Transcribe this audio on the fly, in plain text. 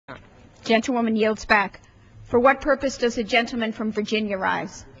Gentlewoman yields back. For what purpose does the gentleman from Virginia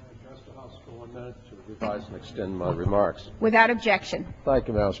rise? Address the House for 1 minute to revise and extend my remarks. Without objection. Thank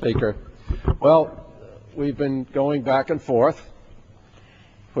you, Madam Speaker. Well, we've been going back and forth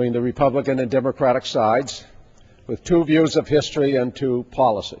between the Republican and Democratic sides with two views of history and two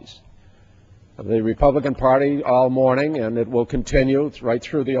policies. The Republican Party all morning, and it will continue right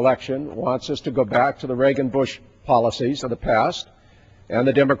through the election, wants us to go back to the Reagan-Bush policies of the past, and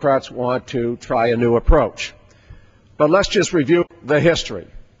the Democrats want to try a new approach. But let's just review the history.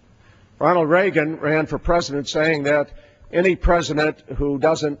 Ronald Reagan ran for president saying that any president who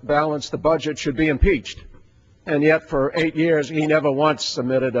doesn't balance the budget should be impeached. And yet for 8 years he never once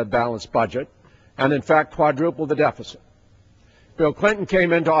submitted a balanced budget and in fact quadrupled the deficit. Bill Clinton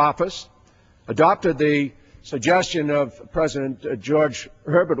came into office, adopted the suggestion of President George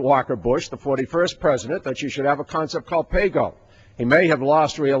Herbert Walker Bush, the 41st president, that you should have a concept called pay-go. He may have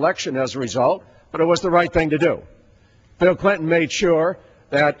lost re-election as a result, but it was the right thing to do. Bill Clinton made sure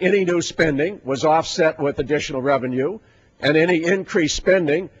that any new spending was offset with additional revenue, and any increased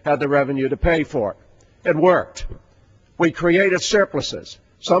spending had the revenue to pay for it. It worked. We created surpluses.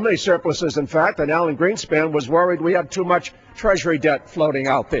 So many surpluses, in fact, that Alan Greenspan was worried we had too much Treasury debt floating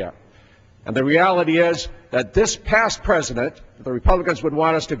out there. And the reality is that this past president, the Republicans would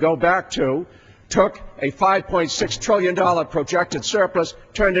want us to go back to, took a $5.6 trillion projected surplus,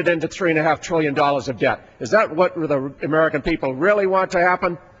 turned it into $3.5 trillion of debt. Is that what the American people really want to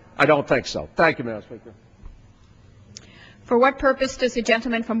happen? I don't think so. Thank you, Madam Speaker. For what purpose does the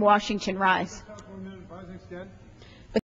gentleman from Washington rise?